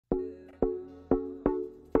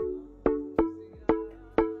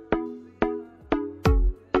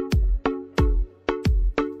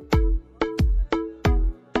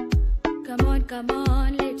come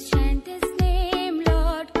on, let's chant His name.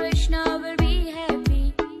 Lord Krishna will be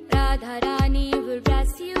happy. Radha Rani will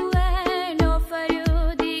bless you and offer you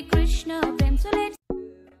the Krishna prem. So let's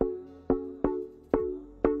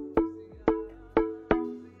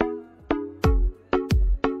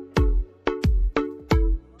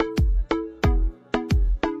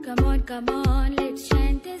come on, let's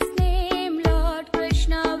chant His name. Lord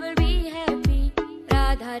Krishna will be happy.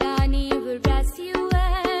 Radha Rani will bless you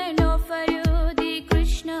and offer you the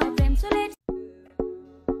Krishna prem. So let's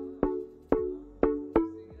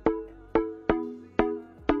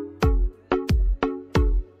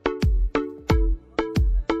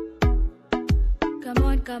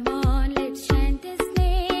come on, let's chant His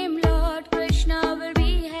name. Lord Krishna will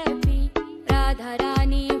be happy. Radha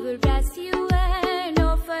Rani will bless you and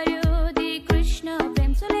offer you the Krishna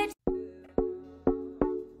prem. So let's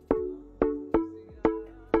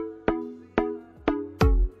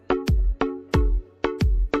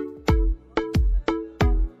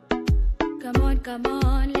come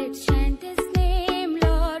on, let's chant His name.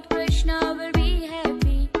 Lord Krishna will be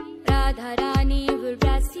happy. Radha Rani will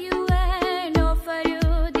bless you and offer you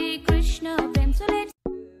the Krishna prem. So let's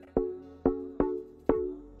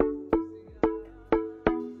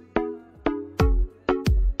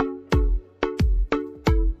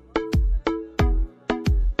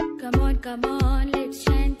come on, let's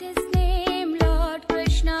chant His name. Lord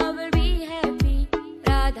Krishna will be happy.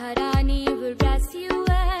 Radha Rani will bless you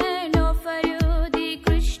and offer you the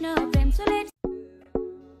Krishna prem. So let's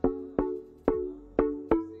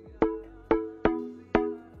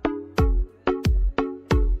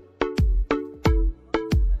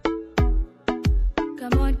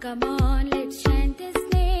come on, let's chant His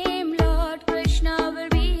name. Lord Krishna will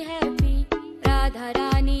be happy. Radha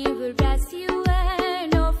Rani will bless you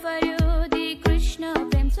and offer you the Krishna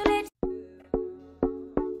prem. So let's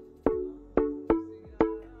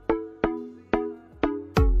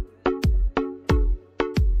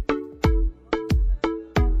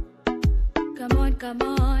come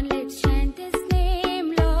on, let's chant His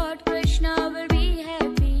name. Lord Krishna will be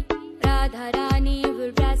happy. Radha Rani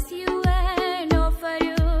will bless you and offer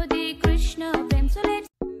you the Krishna prem. So let's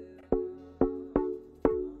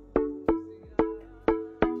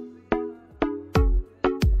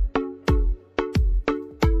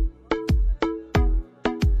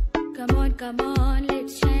come on,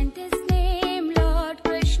 let's chant His name. Lord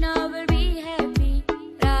Krishna will be happy.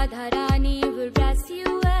 Radha Rani will bless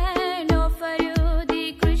you and offer you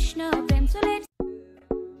the Krishna prem. So let's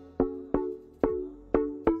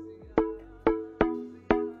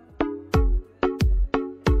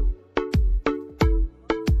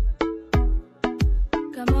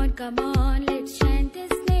come on, let's chant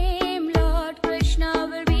His name. Lord Krishna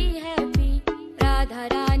will be happy. Radha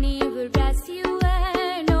Rani will bless you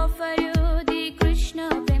and offer you the Krishna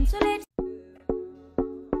prem. So let's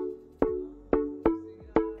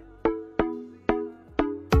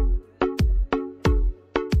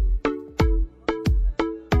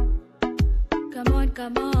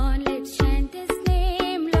come on, let's chant His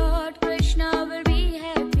name. Lord Krishna will be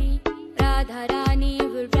happy. Radha Rani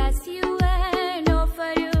will bless you and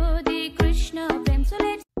offer you the Krishna prem. So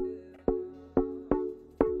let's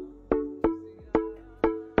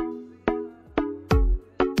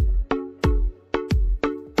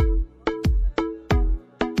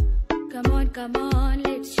come on,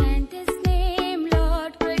 let's chant His name.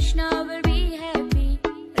 Lord Krishna will be happy.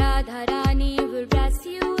 Radha Rani will bless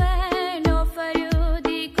you and offer you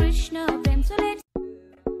the Krishna prem. So let's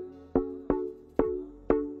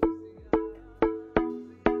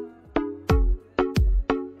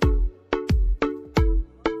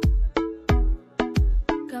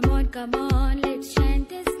come on, let's chant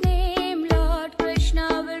His name. Lord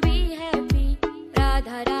Krishna will be happy.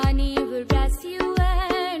 Radha Rani will bless you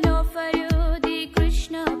and offer you the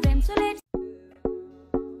Krishna prem. So let's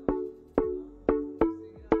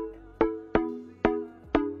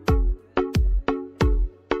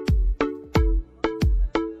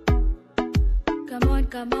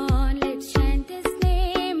come on, let's chant His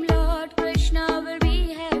name. Lord Krishna will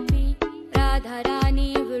be happy. Radha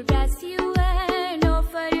Rani will bless you and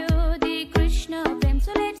offer you the Krishna prem.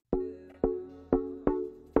 So let's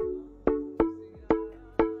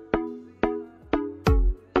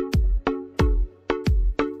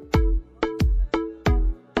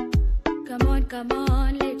come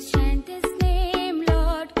on, let's chant His name.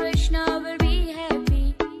 Lord Krishna will be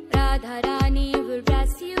happy. Radha Rani will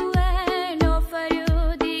bless you and offer you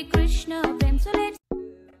the Krishna prem. So let's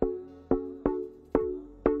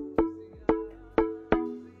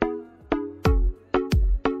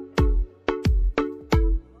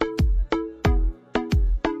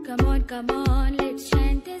come on,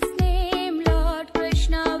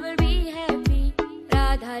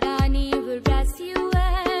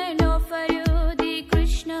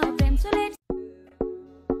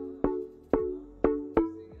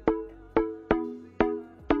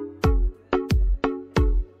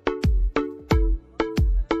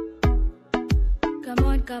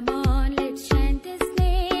 come on, let's chant His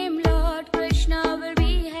name. Lord Krishna will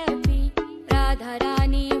be happy. Radha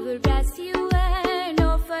Rani will bless you and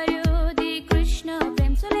offer you the Krishna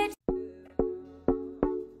prem. So let's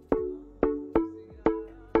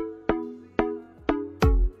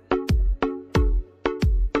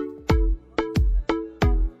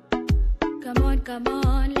come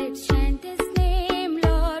on, let's chant His name.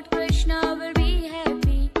 Lord Krishna will be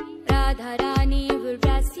happy. Radha Rani will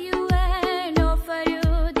bless you and offer you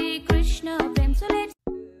the Krishna prem. So let's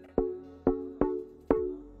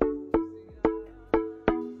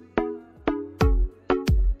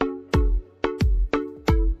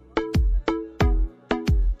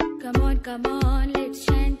come on, let's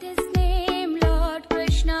chant His name. Lord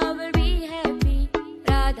Krishna will be happy.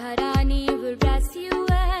 Radha Rani will bless you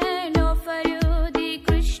and offer you the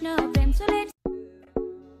Krishna prem. So let's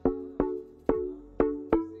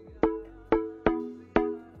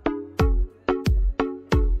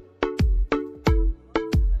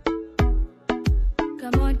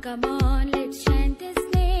come on, let's chant His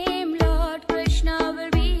name. Lord Krishna will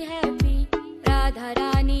be happy. Radha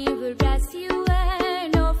Rani will bless you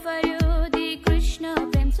and offer you the Krishna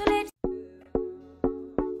prem. So let's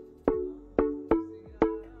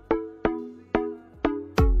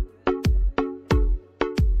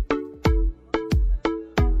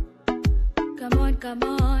come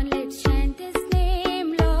on, let's chant His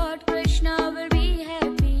name. Lord Krishna will be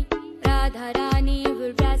happy. Radha Rani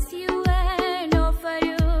will bless you and offer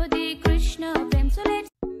you the Krishna prem. So let's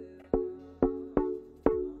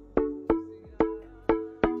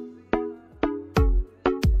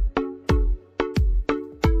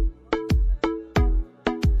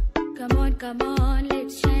come on,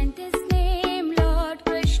 let's chant His name. Lord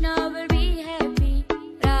Krishna will be happy.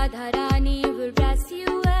 Radha Rani will bless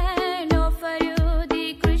you and offer you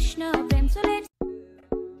the Krishna prem. So let's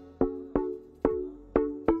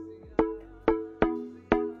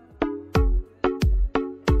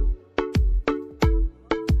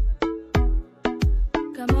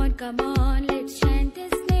come on, let's chant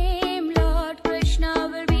His name. Lord Krishna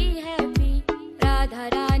will be happy. Radha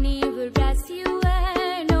Rani will bless you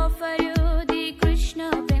and offer you the Krishna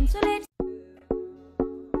prem. So let's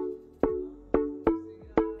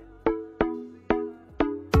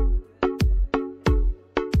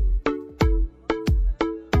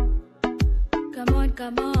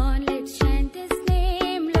come on, let's chant His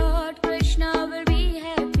name. Lord Krishna will be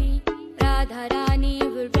happy. Radha Rani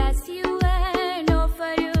will bless you and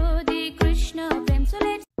offer you the Krishna prem. So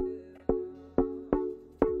let's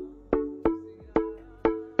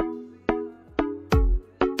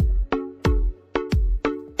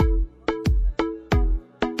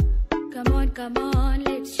come on,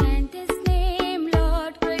 let's chant His name.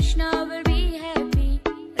 Lord Krishna will be happy.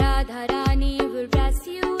 Radha Rani will bless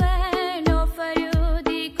you and offer you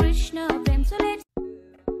the Krishna prem. So let's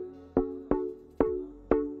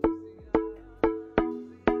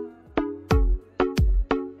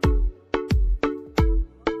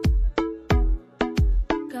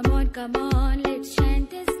come on, let's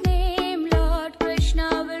chant His name. Lord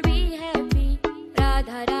Krishna will be happy.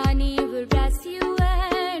 Radha Rani will bless you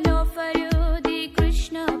and offer you the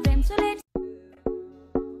Krishna prem. So let's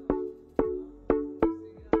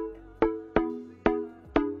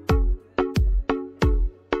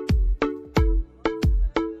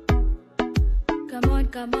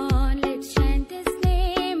come on, let's chant His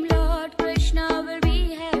name. Lord Krishna will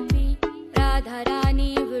be happy. Radha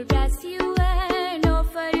Rani will bless you and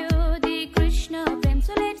offer you the Krishna prem.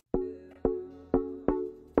 So let's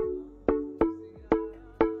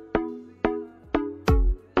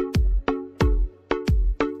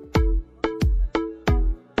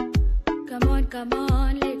come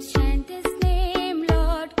on, let's chant His name.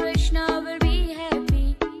 Lord Krishna will be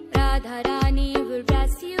happy. Radha Rani will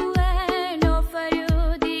bless you and offer you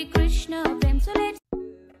the Krishna prem. So let's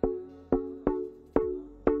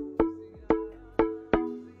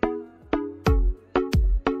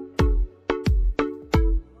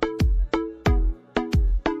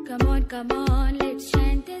come on, let's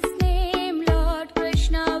chant His name. Lord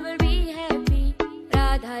Krishna will be happy.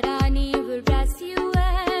 Radha Rani will bless you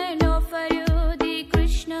and offer you the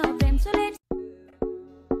Krishna prem. So let's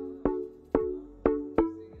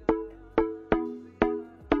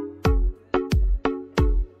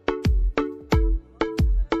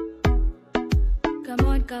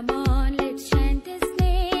come on, let's chant His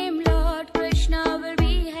name. Lord Krishna will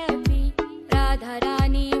be happy. Radha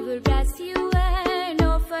Rani will bless you and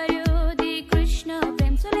offer you the Krishna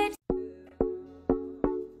prem. So let's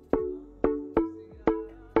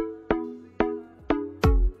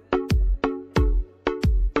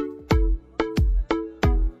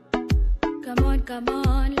come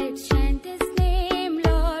on, let's chant His name.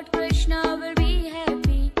 Lord Krishna will be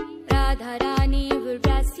happy. Radha Rani will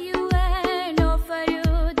bless you and offer you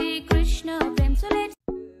the Krishna prem. So let's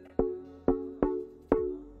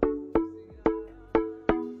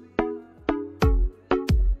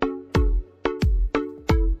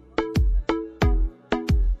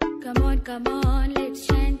come on, let's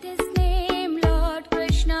chant His name. Lord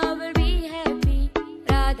Krishna will be happy.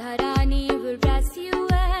 Radha Rani will bless you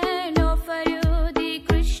and offer you the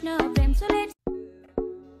Krishna prem. So let's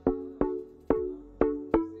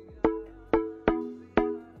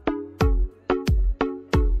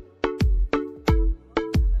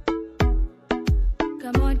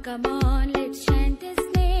come on, let's chant His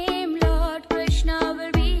name. Lord Krishna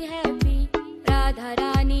will be happy. Radha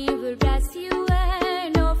Rani will bless you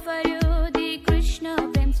and offer you the Krishna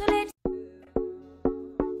prem. So let's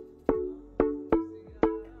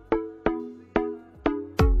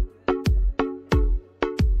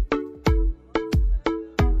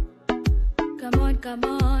come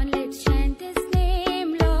on, let's chant His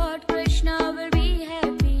name. Lord Krishna will be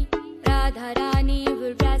happy. Radha Rani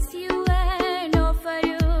will bless you and offer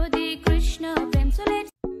you the Krishna prem. So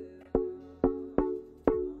let's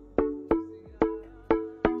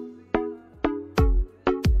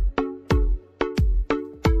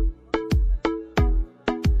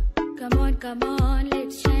come on,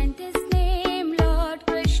 let's chant His name. Lord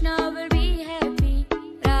Krishna will be happy.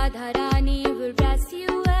 Radha Rani will bless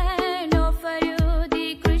you and offer you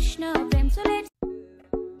the Krishna prem. So let's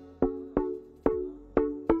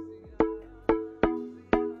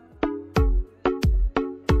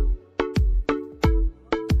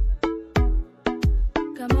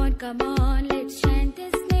come on, let's chant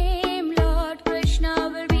His name. Lord Krishna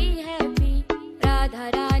will be happy.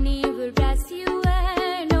 Radha Rani will bless you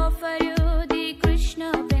and offer you the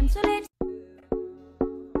Krishna prem. So let's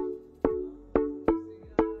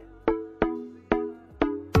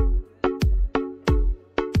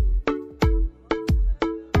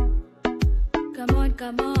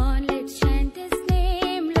come on, let's chant His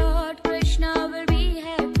name. Lord Krishna will be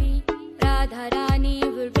happy. Radha Rani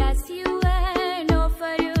will bless you and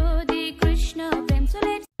offer you the Krishna prem. So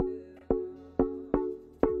let's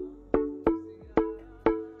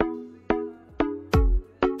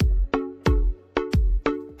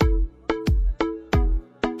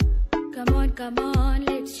come on,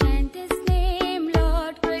 let's chant His name.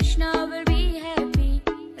 Lord Krishna will be happy.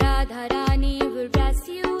 Radha Rani will bless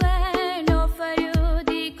you and offer you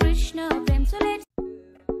the Krishna prem. So let's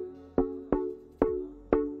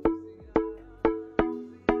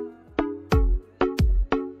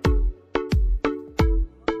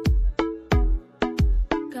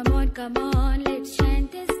come on, let's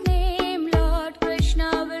chant His name. Lord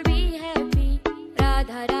Krishna will be happy.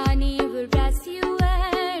 Radha Rani will bless you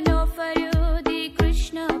and offer you the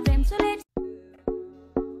Krishna prem. So let's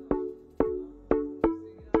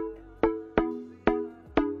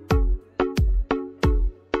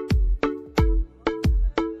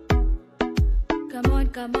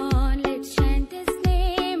come on, let's chant His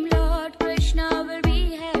name. Lord Krishna will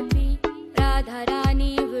be happy. Radha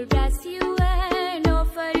Rani will bless you and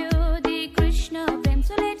offer you the Krishna prem.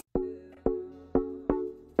 So let's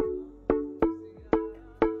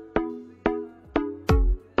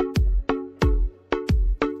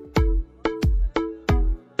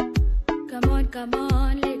come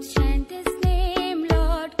on, let's chant His name.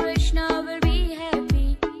 Lord Krishna will be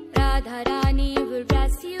happy. Radha Rani will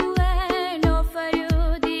bless you and offer you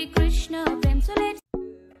the Krishna prem. So let's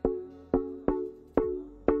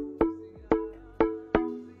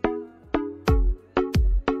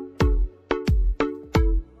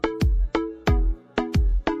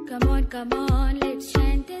come on, let's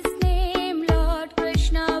chant His name. Lord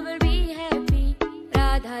Krishna will be happy.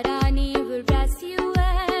 Radha Rani will bless you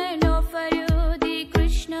and offer you the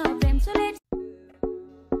Krishna prem. So let's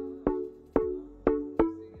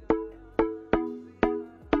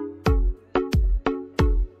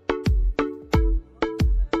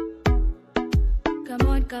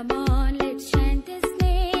come on, let's chant